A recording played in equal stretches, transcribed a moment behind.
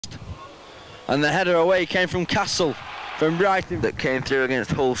And the header away came from Castle, from Brighton. That came through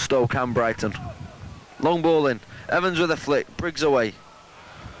against Hull, Stoke and Brighton. Long ball in. Evans with a flick. Briggs away.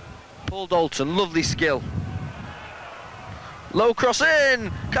 Paul Dalton, lovely skill. Low cross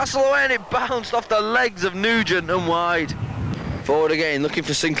in. Castle away and it bounced off the legs of Nugent and wide. Forward again, looking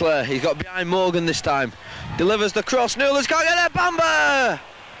for Sinclair. He's got behind Morgan this time. Delivers the cross. Newlands can't get there. Bamba!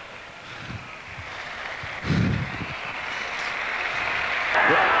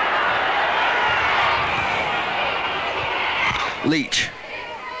 Leach.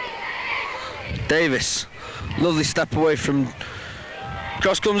 Davis. Lovely step away from...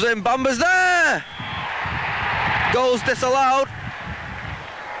 Cross comes in. Bamba's there! Goals disallowed.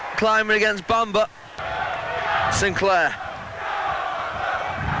 Climbing against Bamba. Sinclair.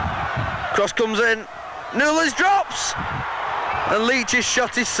 Cross comes in. Newlands drops! And Leach's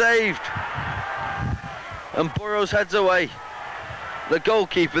shot is saved. And Burrows heads away. The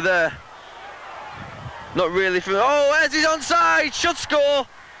goalkeeper there. Not really for... Oh, there's his onside! Should score!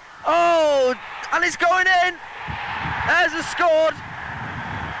 Oh! And it's going in! Ayres has scored!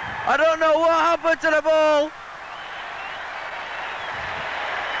 I don't know what happened to the ball.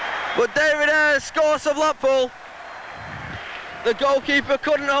 But David Ayres scores for Blackpool. The goalkeeper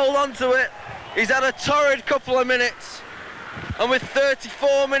couldn't hold on to it. He's had a torrid couple of minutes. And with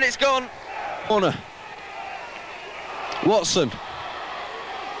 34 minutes gone... Corner. Watson.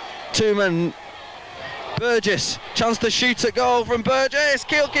 Two men. Burgess. Chance to shoot at goal from Burgess.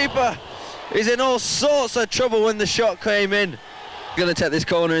 Keelkeeper. He's in all sorts of trouble when the shot came in. Going to take this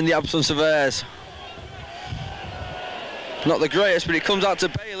corner in the absence of Ayres. Not the greatest, but it comes out to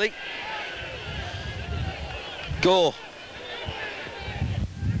Bailey. Gore.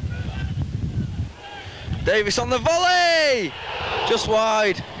 Davis on the volley! Just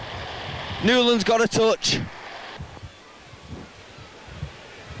wide. Newland's got a touch.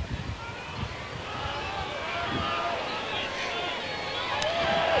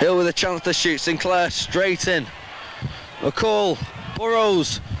 Hill with a chance to shoot. Sinclair straight in. McCall.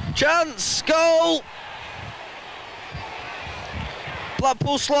 Burrows. Chance! Goal!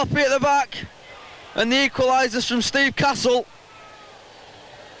 Blackpool sloppy at the back. And the equalisers from Steve Castle.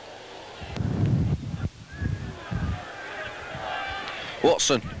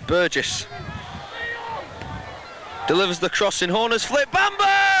 Watson, Burgess. Delivers the cross in. Horner's flip.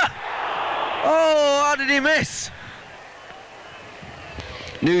 Bamba! Oh, how did he miss?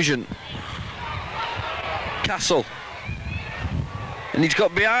 Nugent. Castle. And he's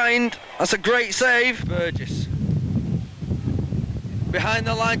got behind. That's a great save. Burgess. Behind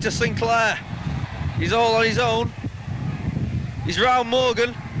the line to Sinclair. He's all on his own. He's round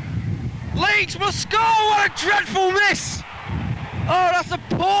Morgan. Leach must score! What a dreadful miss! Oh, that's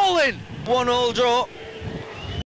appalling! 1-1 draw.